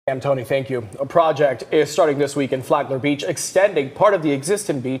Tony, thank you. A project is starting this week in Flagler Beach, extending part of the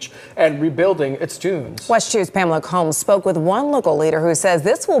existing beach and rebuilding its dunes. West 2's Pamela Combs spoke with one local leader who says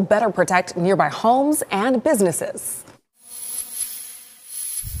this will better protect nearby homes and businesses.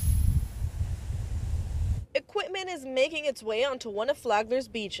 Equipment is making its way onto one of Flagler's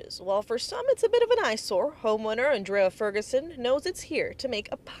beaches. While for some it's a bit of an eyesore, homeowner Andrea Ferguson knows it's here to make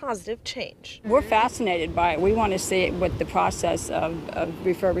a positive change. We're fascinated by it. We want to see what the process of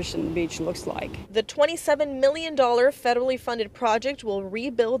refurbishing the beach looks like. The $27 million federally funded project will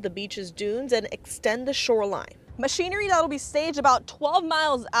rebuild the beach's dunes and extend the shoreline. Machinery that'll be staged about 12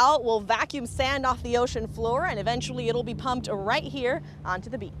 miles out will vacuum sand off the ocean floor, and eventually it'll be pumped right here onto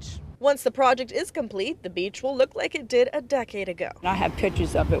the beach. Once the project is complete, the beach will look like it did a decade ago. I have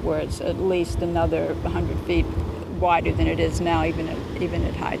pictures of it where it's at least another 100 feet wider than it is now, even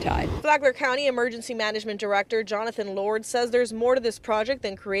at high tide. Flagler County Emergency Management Director Jonathan Lord says there's more to this project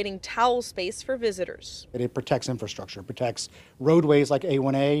than creating towel space for visitors. It protects infrastructure, protects roadways like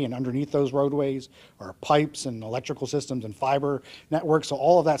A1A, and underneath those roadways are pipes and electrical systems and fiber networks. So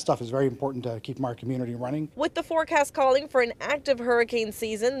all of that stuff is very important to keep our community running. With the forecast calling for an active hurricane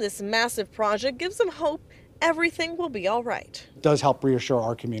season, this massive project gives them hope everything will be all right. It does help reassure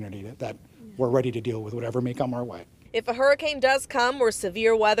our community that we're ready to deal with whatever may come our way. If a hurricane does come or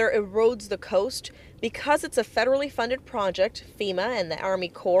severe weather erodes the coast, because it's a federally funded project, FEMA and the Army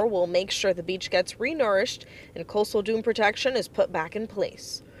Corps will make sure the beach gets renourished and coastal dune protection is put back in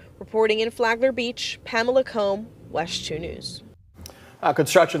place. Reporting in Flagler Beach, Pamela Combs, West 2 News.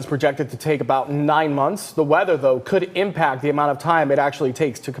 Construction is projected to take about 9 months. The weather, though, could impact the amount of time it actually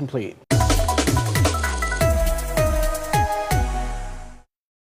takes to complete.